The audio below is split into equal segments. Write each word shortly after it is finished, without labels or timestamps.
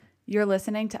You're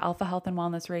listening to Alpha Health and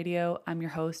Wellness Radio. I'm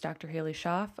your host, Dr. Haley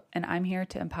Schaff, and I'm here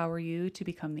to empower you to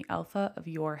become the alpha of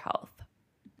your health.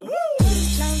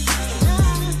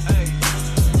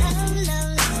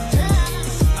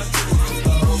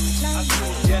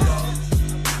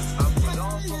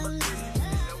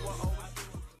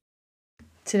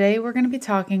 Today, we're going to be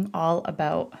talking all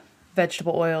about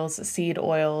vegetable oils, seed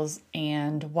oils,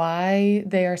 and why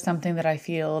they are something that I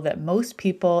feel that most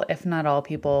people, if not all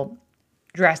people,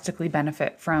 drastically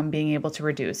benefit from being able to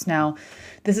reduce. Now,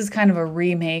 this is kind of a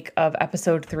remake of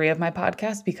episode 3 of my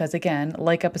podcast because, again,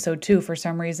 like episode 2, for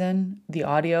some reason, the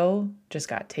audio just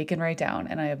got taken right down,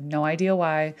 and I have no idea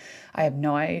why. I have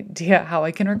no idea how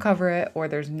I can recover it, or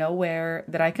there's nowhere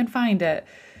that I can find it.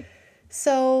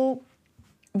 So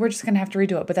we're just going to have to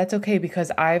redo it, but that's okay because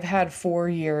I've had 4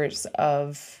 years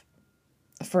of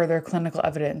further clinical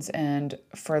evidence and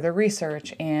further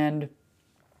research and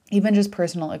even just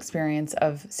personal experience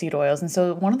of seed oils. And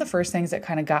so one of the first things that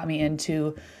kind of got me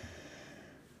into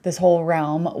this whole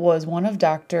realm was one of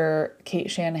Dr. Kate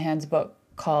Shanahan's book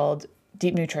called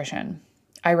Deep Nutrition.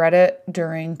 I read it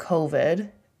during COVID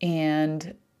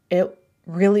and it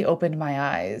really opened my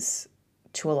eyes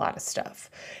to a lot of stuff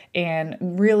and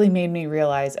really made me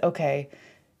realize, okay,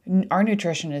 our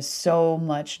nutrition is so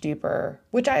much deeper,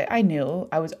 which I knew.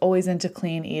 I was always into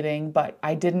clean eating, but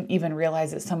I didn't even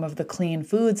realize that some of the clean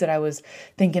foods that I was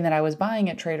thinking that I was buying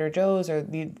at Trader Joe's or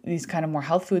these kind of more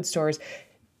health food stores,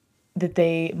 that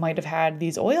they might have had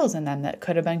these oils in them that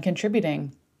could have been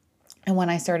contributing. And when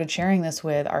I started sharing this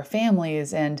with our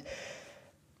families and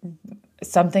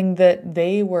something that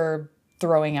they were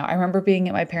throwing out, I remember being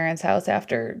at my parents' house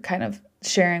after kind of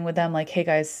sharing with them like, hey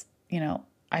guys,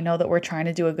 I know that we're trying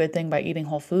to do a good thing by eating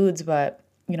whole foods, but,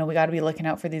 we got to be looking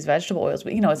out for these vegetable oils.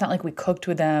 But, it's not like we cooked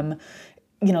with them.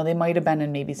 They might have been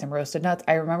in maybe some roasted nuts.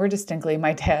 I remember distinctly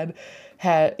my dad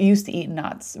used to eat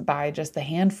nuts by just the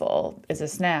handful as a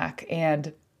snack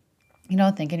and,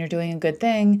 thinking you're doing a good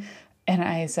thing. And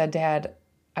I said, Dad,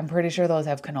 I'm pretty sure those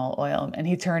have canola oil. And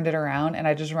he turned it around and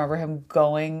I just remember him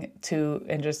going to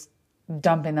and just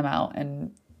dumping them out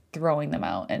and throwing them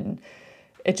out. And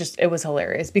it was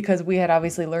hilarious because we had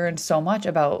obviously learned so much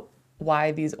about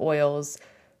why these oils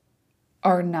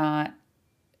are not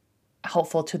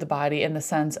helpful to the body in the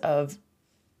sense of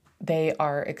they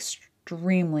are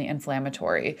extremely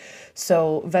inflammatory.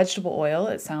 So vegetable oil,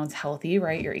 it sounds healthy,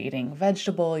 right? You're eating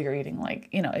vegetable, you're eating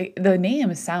the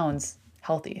name sounds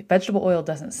healthy. Vegetable oil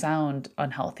doesn't sound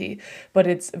unhealthy, but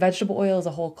vegetable oil is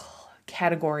a whole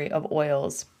category of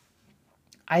oils.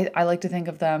 I like to think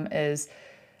of them as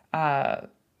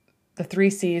the 3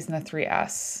 C's and the 3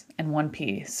 S and 1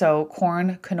 P. So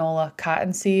corn, canola,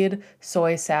 cottonseed,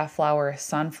 soy, safflower,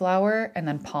 sunflower, and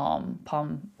then palm.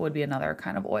 Palm would be another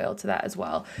kind of oil to that as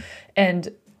well.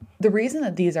 And the reason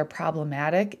that these are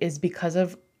problematic is because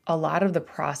of a lot of the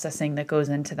processing that goes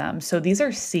into them. So these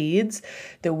are seeds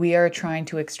that we are trying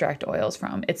to extract oils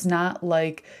from. It's not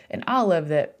like an olive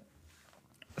that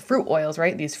fruit oils,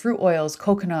 right? These fruit oils,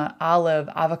 coconut, olive,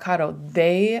 avocado,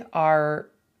 they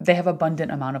have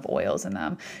abundant amount of oils in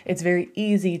them. It's very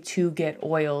easy to get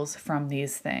oils from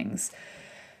these things.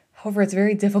 However, it's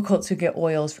very difficult to get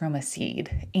oils from a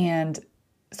seed. And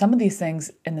some of these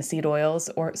things in the seed oils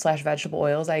or / vegetable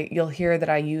oils, you'll hear that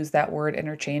I use that word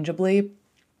interchangeably.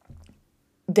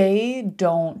 They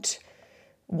don't,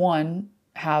 one,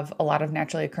 have a lot of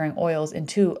naturally occurring oils, and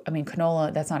 2,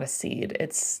 canola, that's not a seed.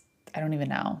 I don't even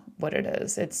know what it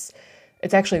is. It's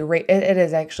actually it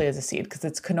is actually as a seed because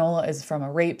canola is from a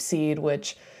rapeseed,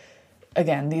 which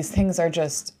again, these things are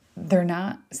they're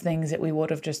not things that we would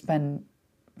have just been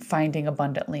finding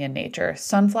abundantly in nature.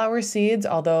 Sunflower seeds,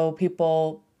 although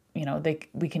people,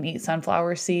 we can eat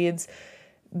sunflower seeds,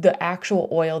 the actual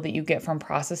oil that you get from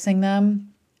processing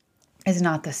them is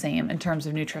not the same in terms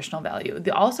of nutritional value.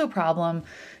 The also problem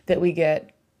that we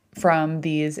get from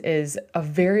these is a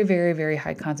very, very, very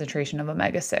high concentration of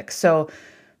omega-6. So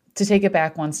to take it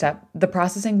back one step, the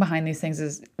processing behind these things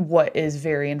is what is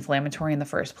very inflammatory in the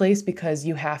first place because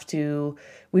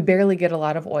we barely get a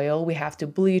lot of oil. We have to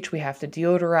bleach, we have to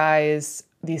deodorize.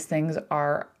 These things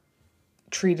are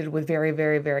treated with very,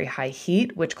 very, very high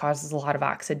heat, which causes a lot of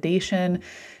oxidation.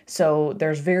 So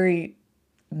there's very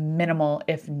minimal,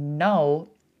 if no,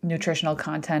 nutritional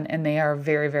content, and they are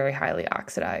very, very highly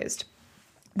oxidized.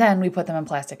 Then we put them in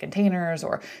plastic containers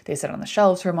or they sit on the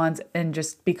shelves for months and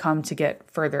just become to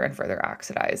get further and further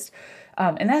oxidized.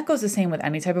 And that goes the same with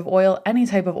any type of oil. Any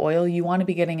type of oil you want to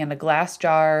be getting in a glass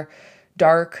jar,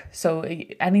 dark. So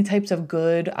any types of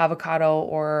good avocado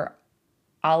or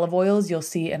olive oils you'll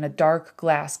see in a dark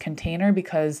glass container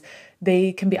because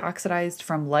they can be oxidized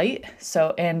from light.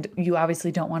 So, and you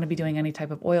obviously don't want to be doing any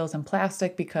type of oils in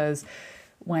plastic because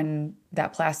when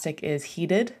that plastic is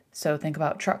heated, so think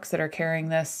about trucks that are carrying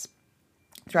this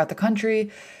throughout the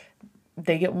country,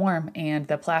 they get warm and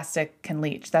the plastic can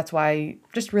leach. That's why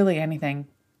just really anything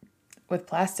with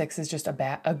plastics is just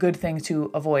a good thing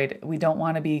to avoid. We don't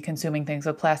want to be consuming things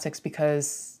with plastics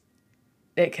because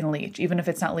it can leach. Even if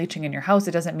it's not leaching in your house,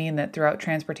 it doesn't mean that throughout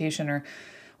transportation or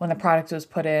when the product was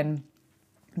put in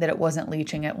that it wasn't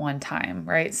leaching at one time,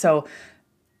 right? So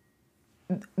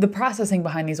the processing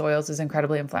behind these oils is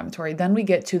incredibly inflammatory. Then we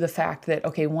get to the fact that,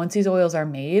 okay, once these oils are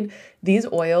made, these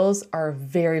oils are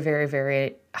very, very,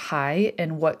 very high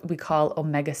in what we call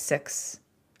omega-6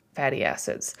 fatty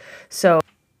acids. So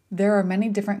there are many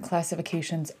different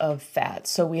classifications of fats.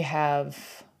 So we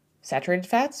have saturated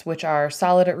fats, which are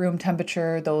solid at room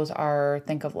temperature. Those are,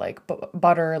 think of like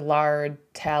butter, lard,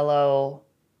 tallow,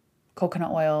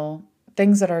 coconut oil,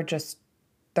 things that are just,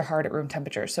 they're hard at room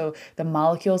temperature. So the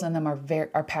molecules in them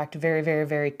are packed very, very,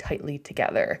 very tightly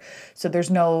together. So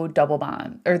there's no double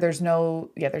bond, or there's no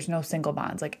single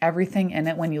bonds. Like everything in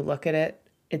it, when you look at it,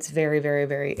 it's very, very,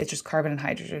 very, it's just carbon and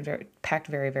hydrogen packed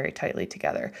very, very tightly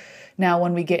together. Now,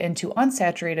 when we get into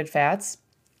unsaturated fats,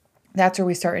 that's where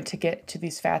we started to get to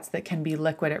these fats that can be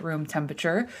liquid at room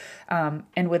temperature.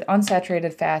 And with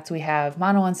unsaturated fats, we have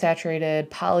monounsaturated,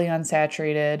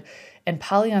 polyunsaturated, and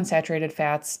polyunsaturated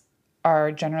fats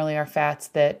are generally our fats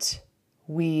that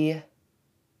we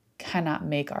cannot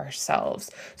make ourselves.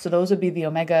 So those would be the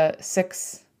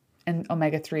omega-6 and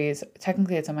omega-3s.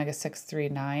 Technically, it's omega-6, 3,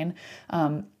 9,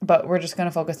 but we're just going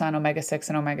to focus on omega-6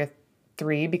 and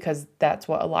omega-3 because that's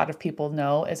what a lot of people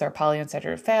know is our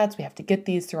polyunsaturated fats. We have to get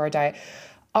these through our diet.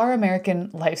 Our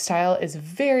American lifestyle is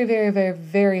very, very, very,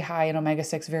 very high in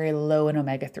omega-6, very low in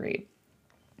omega-3.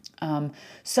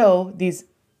 So these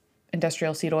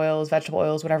industrial seed oils, vegetable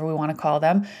oils, whatever we want to call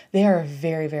them, they are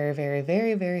very, very, very,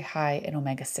 very, very high in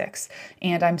omega-6.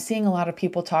 And I'm seeing a lot of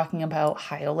people talking about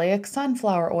high oleic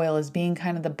sunflower oil as being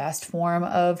kind of the best form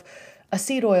of a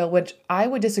seed oil, which I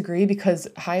would disagree because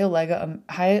high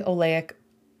oleic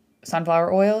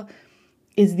sunflower oil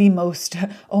is the most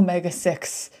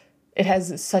omega-6. It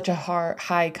has such a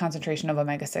high concentration of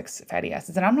omega-6 fatty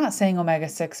acids. And I'm not saying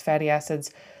omega-6 fatty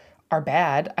acids are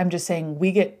bad. I'm just saying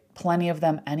we get plenty of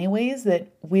them anyways, that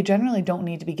we generally don't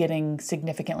need to be getting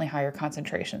significantly higher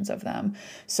concentrations of them.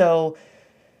 So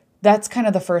that's kind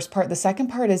of the first part. The second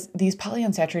part is these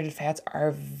polyunsaturated fats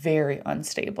are very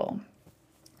unstable.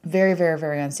 Very, very,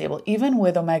 very unstable. Even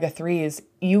with omega-3s,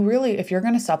 you really, if you're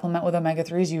going to supplement with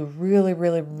omega-3s, you really,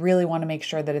 really, really want to make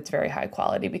sure that it's very high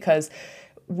quality because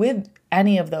with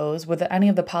any of those, with any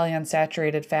of the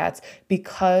polyunsaturated fats,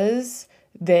 because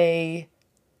they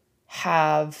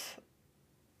have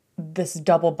this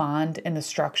double bond in the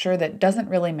structure that doesn't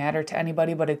really matter to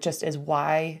anybody, but it just is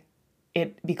why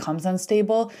it becomes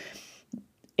unstable.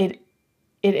 It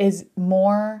is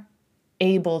more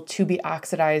able to be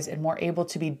oxidized and more able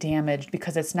to be damaged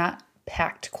because it's not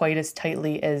packed quite as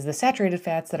tightly as the saturated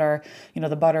fats that are,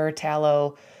 the butter,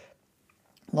 tallow,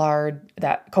 lard,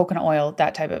 that coconut oil,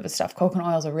 that type of stuff. Coconut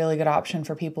oil is a really good option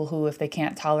for people who, if they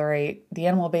can't tolerate the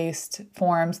animal-based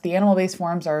forms. The animal-based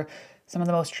forms are some of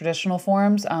the most traditional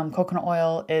forms. Coconut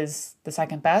oil is the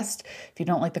second best. If you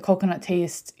don't like the coconut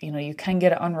taste, you can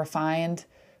get it unrefined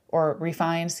or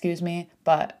refined,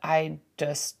 but I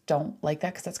just don't like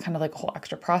that because that's kind of like a whole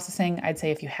extra processing. I'd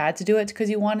say if you had to do it because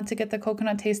you wanted to get the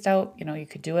coconut taste out, you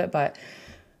could do it, but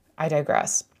I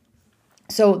digress.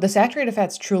 So the saturated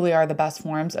fats truly are the best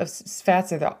forms of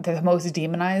fats. They're the most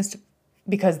demonized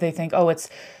because they think, oh, it's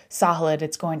solid,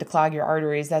 it's going to clog your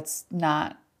arteries. That's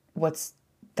not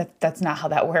that's not how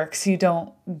that works. You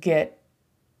don't get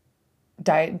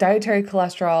dietary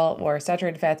cholesterol or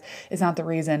saturated fats is not the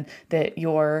reason that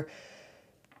your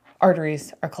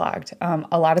arteries are clogged.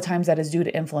 A lot of times that is due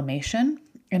to inflammation.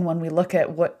 And when we look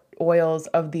at what oils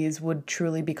of these would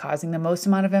truly be causing the most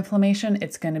amount of inflammation,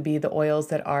 it's going to be the oils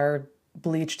that are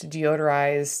bleached,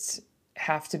 deodorized,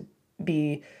 have to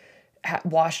be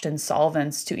washed in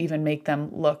solvents to even make them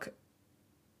look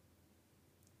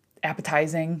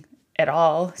appetizing at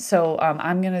all. So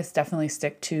I'm going to definitely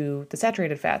stick to the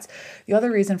saturated fats. The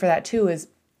other reason for that too is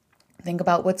think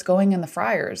about what's going in the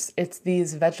fryers. It's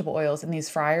these vegetable oils, and these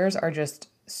fryers are just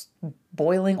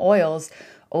boiling oils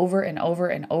over and over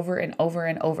and over and over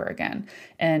and over again.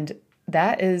 And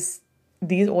these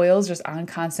oils just on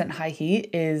constant high heat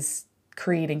is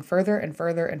creating further and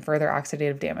further and further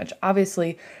oxidative damage.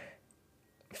 Obviously,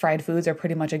 fried foods are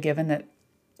pretty much a given that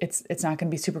it's not going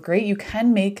to be super great. You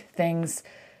can make things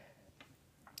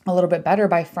a little bit better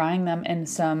by frying them in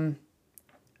some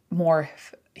more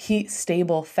heat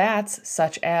stable fats,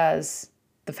 such as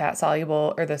the fat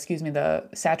soluble, or the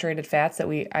saturated fats that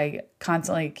I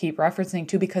constantly keep referencing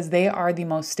to, because they are the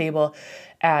most stable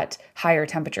at higher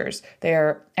temperatures.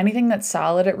 Anything that's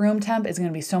solid at room temp is going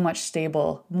to be so much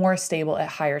more stable at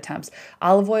higher temps.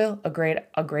 Olive oil, a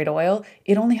great oil,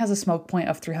 it only has a smoke point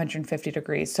of 350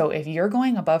 degrees. So if you're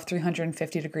going above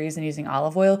 350 degrees and using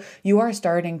olive oil, you are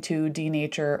starting to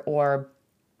denature or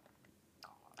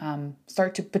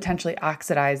start to potentially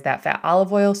oxidize that fat.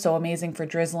 Olive oil, so amazing for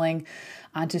drizzling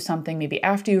onto something maybe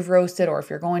after you've roasted, or if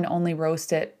you're going to only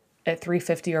roast it at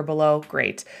 350 or below,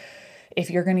 great.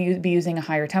 If you're going to be using a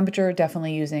higher temperature,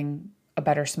 definitely using a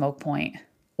better smoke point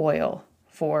oil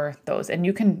for those. And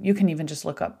you can even just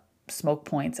look up smoke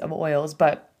points of oils,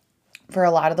 but for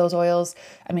a lot of those oils,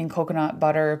 coconut,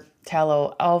 butter,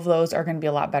 tallow, all of those are going to be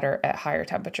a lot better at higher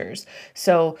temperatures.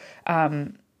 So,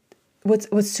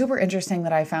 what's super interesting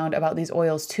that I found about these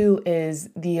oils too is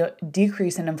the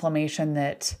decrease in inflammation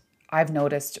that I've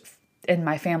noticed and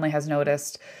my family has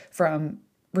noticed from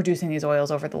reducing these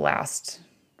oils over the last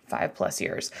 5+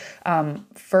 years.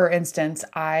 For instance,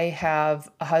 I have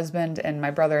a husband and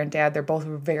my brother and dad. They're both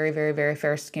very, very, very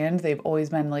fair skinned. They've always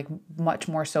been like much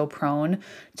more so prone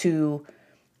to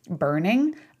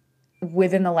burning.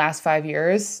 Within the last 5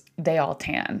 years, they all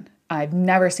tan. I've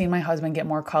never seen my husband get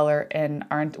more color, and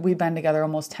we've been together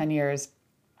almost 10 years.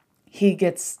 He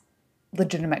gets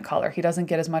legitimate color. He doesn't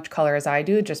get as much color as I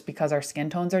do just because our skin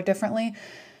tones are differently,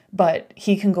 but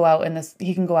he can go out and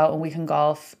we can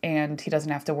golf, and he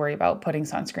doesn't have to worry about putting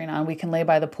sunscreen on. We can lay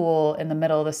by the pool in the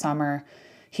middle of the summer.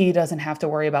 He doesn't have to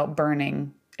worry about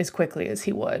burning as quickly as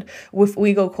he would. If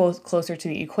we go closer to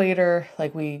the equator,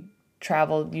 like we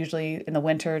travel usually in the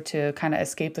winter to kind of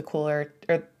escape the cooler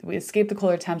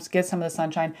temps, get some of the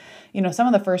sunshine. Some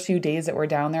of the first few days that we're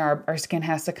down there, our skin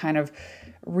has to kind of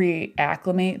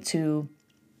reacclimate to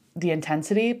the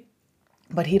intensity,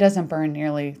 but he doesn't burn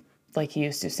nearly like he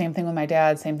used to. Same thing with my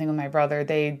dad, same thing with my brother.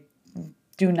 They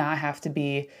do not have to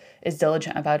be as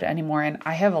diligent about it anymore. And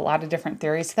I have a lot of different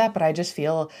theories to that, but I just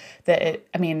feel that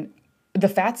the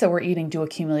fats that we're eating do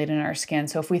accumulate in our skin.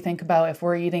 So if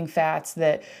we're eating fats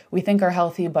that we think are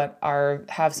healthy, but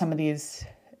have some of these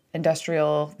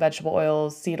industrial vegetable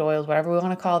oils, seed oils, whatever we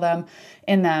want to call them,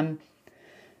 in them,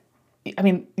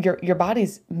 your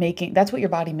body's that's what your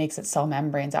body makes its cell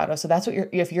membranes out of. So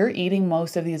if you're eating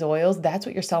most of these oils, that's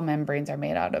what your cell membranes are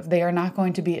made out of. They are not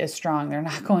going to be as strong. They're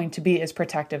not going to be as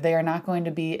protective. They are not going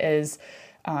to be as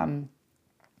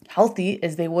healthy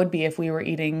as they would be if we were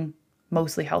eating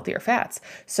mostly healthier fats.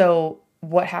 So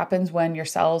what happens when your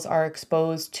cells are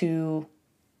exposed to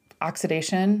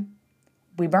oxidation?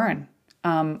 We burn.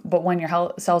 But when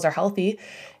your cells are healthy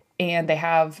and they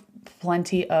have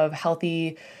plenty of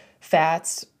healthy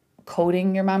fats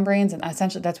coating your membranes, and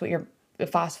essentially that's what your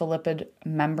phospholipid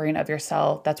membrane of your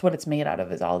cell, that's what it's made out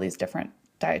of, is all these different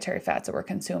dietary fats that we're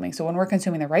consuming. So when we're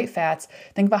consuming the right fats,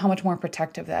 think about how much more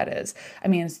protective that is.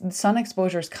 Sun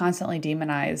exposure is constantly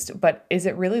demonized, but is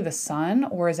it really the sun,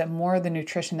 or is it more the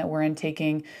nutrition that we're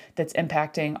intaking that's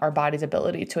impacting our body's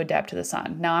ability to adapt to the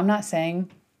sun? Now, I'm not saying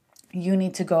you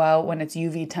need to go out when it's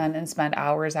UV 10 and spend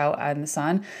hours out in the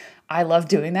sun. I love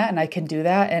doing that, and I can do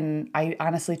that. And I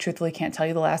honestly, truthfully can't tell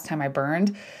you the last time I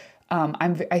burned.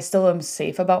 I still am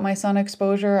safe about my sun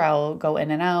exposure. I'll go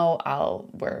in and out. I'll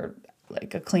wear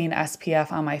like a clean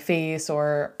SPF on my face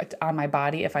or on my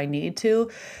body if I need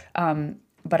to.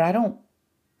 But I don't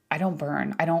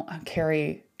burn. I don't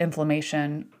carry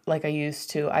inflammation like I used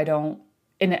to.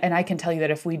 And I can tell you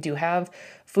that if we do have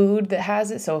food that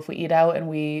has it, so if we eat out and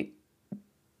we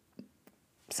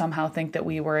somehow think that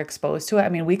we were exposed to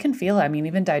it, we can feel it.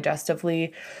 Even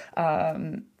digestively,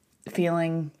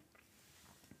 feeling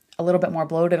a little bit more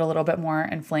bloated, a little bit more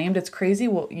inflamed. It's crazy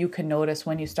what you can notice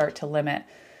when you start to limit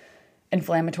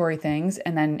inflammatory things.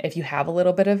 And then if you have a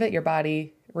little bit of it, your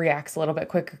body reacts a little bit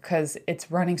quicker because it's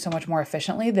running so much more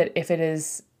efficiently, that if it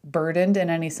is burdened in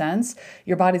any sense,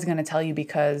 your body's going to tell you,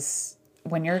 because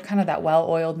when you're kind of that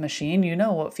well-oiled machine, you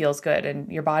know what feels good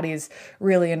and your body's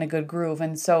really in a good groove.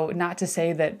 And so not to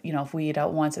say that, if we eat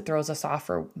out once, it throws us off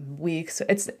for weeks.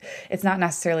 It's not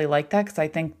necessarily like that, because I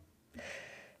think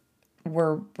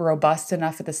we're robust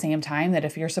enough at the same time that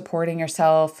if you're supporting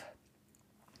yourself,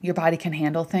 your body can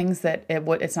handle things that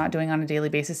it's not doing on a daily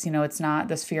basis. It's not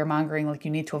this fear mongering, like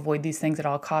you need to avoid these things at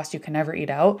all costs. You can never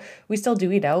eat out. We still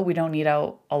do eat out. We don't eat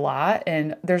out a lot.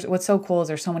 And what's so cool is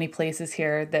there's so many places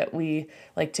here that we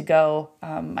like to go.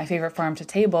 My favorite farm to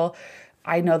table,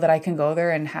 I know that I can go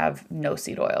there and have no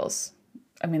seed oils.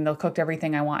 they'll cook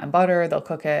everything I want in butter. They'll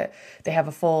cook it. They have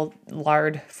a full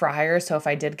lard fryer. So if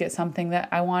I did get something that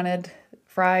I wanted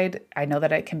fried, I know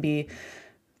that it can be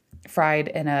fried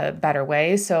in a better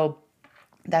way. So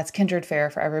that's kindred fare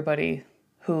for everybody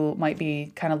who might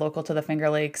be kind of local to the Finger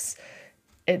Lakes.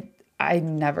 I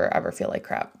never ever feel like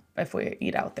crap if we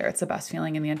eat out there. It's the best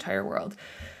feeling in the entire world.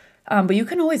 But you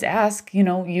can always ask,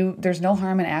 there's no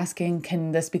harm in asking,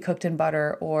 can this be cooked in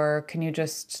butter, or can you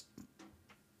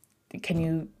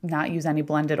not use any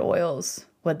blended oils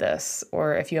with this?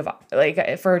 Or if you have,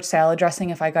 like, for salad dressing,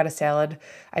 if I got a salad,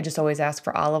 I just always ask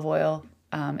for olive oil,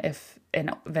 and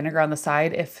vinegar on the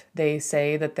side. If they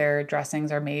say that their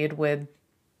dressings are made with,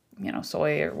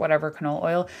 soy or whatever, canola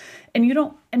oil, and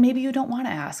maybe you don't want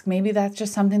to ask, maybe that's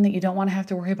just something that you don't want to have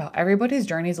to worry about. Everybody's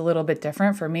journey is a little bit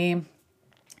different. For me,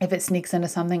 if it sneaks into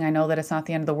something, I know that it's not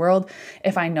the end of the world.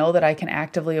 If I know that I can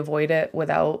actively avoid it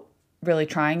without really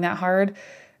trying that hard,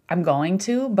 I'm going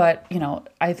to. But,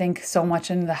 I think so much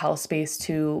in the health space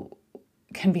too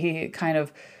can be kind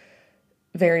of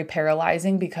very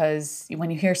paralyzing, because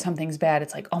when you hear something's bad,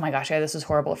 it's like, oh my gosh, yeah, this is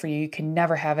horrible for you. You can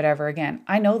never have it ever again.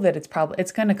 I know that it's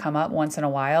going to come up once in a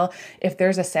while. If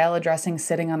there's a salad dressing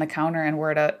sitting on the counter and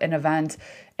we're at an event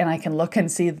and I can look and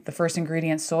see that the first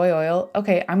ingredient soy oil,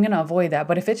 okay, I'm going to avoid that.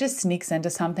 But if it just sneaks into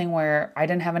something where I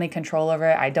didn't have any control over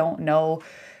it, I don't know,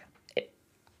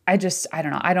 I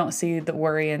don't know. I don't see the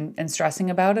worry and stressing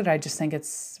about it. I just think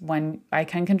it's when I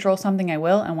can control something, I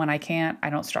will. And when I can't, I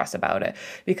don't stress about it,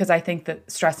 because I think that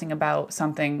stressing about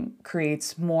something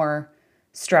creates more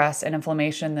stress and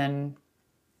inflammation than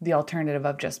the alternative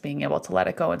of just being able to let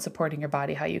it go and supporting your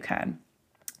body how you can.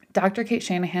 Dr. Kate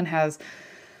Shanahan has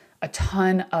a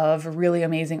ton of really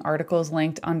amazing articles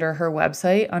linked under her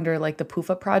website, under like the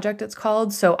PUFA project it's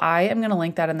called. So I am going to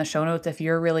link that in the show notes if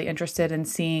you're really interested in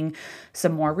seeing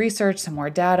some more research, some more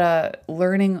data,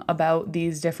 learning about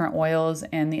these different oils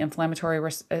and the inflammatory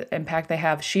impact they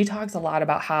have. She talks a lot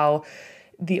about how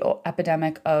the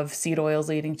epidemic of seed oils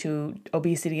leading to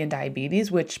obesity and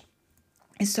diabetes, which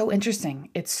is so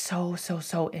interesting. It's so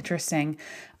interesting.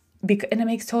 And it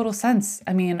makes total sense.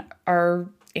 Our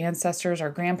ancestors, our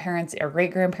grandparents, our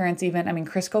great-grandparents even,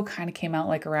 Crisco kind of came out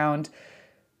like around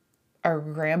our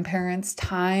grandparents'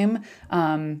 time.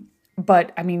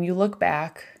 But you look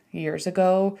back years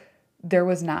ago, there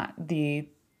was not the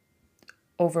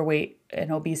overweight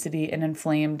and obesity and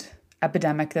inflamed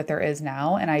epidemic that there is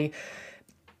now. And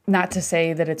not to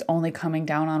say that it's only coming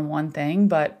down on one thing,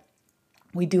 but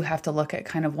we do have to look at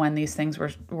kind of when these things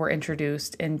were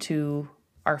introduced into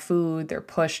our food. They're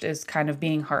pushed as kind of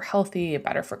being heart healthy,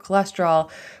 better for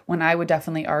cholesterol, when I would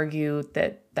definitely argue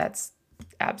that that's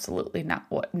absolutely not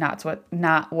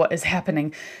what is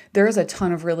happening. There is a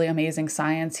ton of really amazing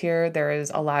science here. There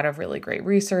is a lot of really great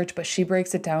research, but she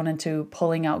breaks it down into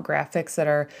pulling out graphics that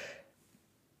are,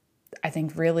 I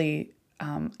think, really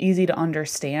easy to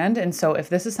understand. And so if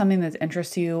this is something that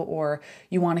interests you, or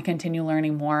you want to continue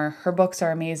learning more, her books are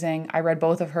amazing. I read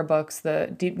both of her books,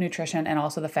 the Deep Nutrition and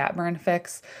also the Fat Burn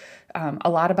Fix. A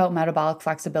lot about metabolic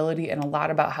flexibility and a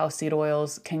lot about how seed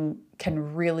oils can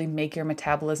really make your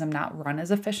metabolism not run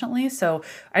as efficiently. So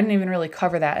I didn't even really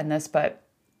cover that in this, but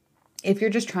if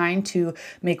you're just trying to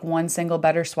make one single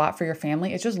better swap for your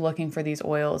family, it's just looking for these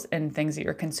oils and things that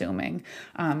you're consuming.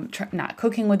 Not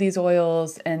cooking with these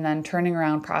oils and then turning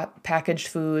around packaged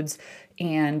foods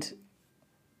and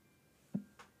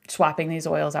swapping these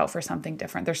oils out for something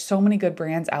different. There's so many good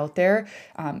brands out there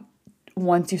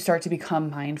once you start to become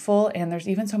mindful, and there's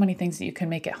even so many things that you can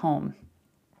make at home.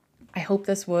 I hope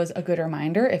this was a good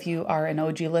reminder. If you are an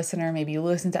OG listener, maybe you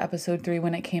listened to episode 3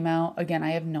 when it came out. Again,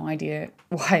 I have no idea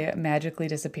why it magically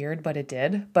disappeared, but it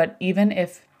did. But even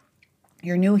if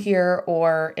you're new here,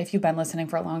 or if you've been listening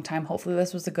for a long time, hopefully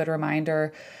this was a good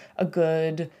reminder, a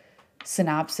good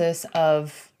synopsis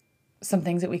of some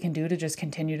things that we can do to just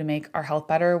continue to make our health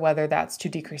better, whether that's to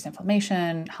decrease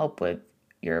inflammation, help with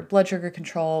your blood sugar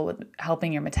control, with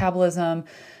helping your metabolism,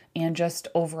 and just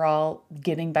overall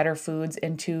getting better foods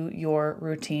into your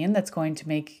routine that's going to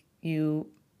make you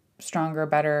stronger,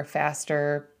 better,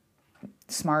 faster,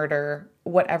 smarter,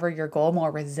 whatever your goal, more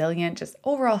resilient, just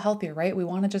overall healthier, right? We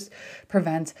want to just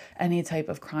prevent any type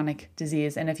of chronic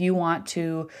disease. And if you want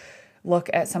to look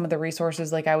at some of the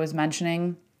resources like I was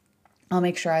mentioning, I'll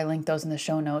make sure I link those in the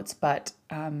show notes. But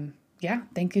yeah,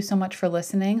 thank you so much for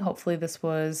listening. Hopefully this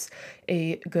was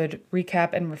a good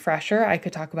recap and refresher. I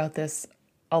could talk about this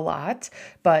a lot,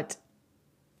 but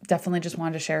definitely just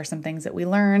wanted to share some things that we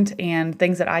learned and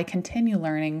things that I continue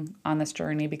learning on this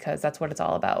journey, because that's what it's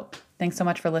all about. Thanks so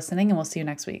much for listening, and we'll see you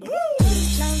next week.